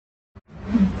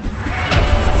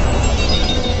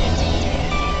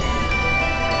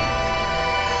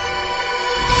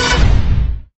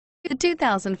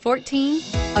2014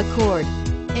 Accord.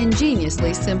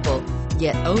 Ingeniously simple,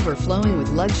 yet overflowing with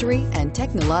luxury and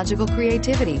technological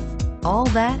creativity. All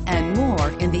that and more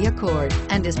in the Accord,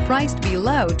 and is priced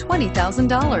below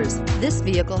 $20,000. This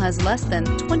vehicle has less than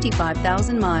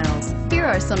 25,000 miles. Here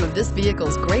are some of this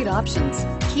vehicle's great options: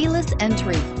 keyless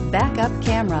entry, backup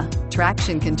camera,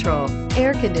 traction control,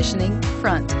 air conditioning,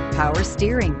 front, power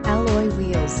steering, alloy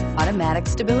wheels, automatic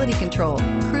stability control,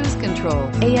 cruise control,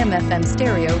 AM/FM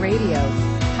stereo radio,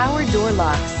 power door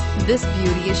locks. This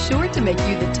beauty is sure to make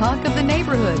you the talk of the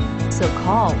neighborhood. So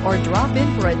call or drop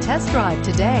in for a test drive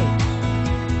today.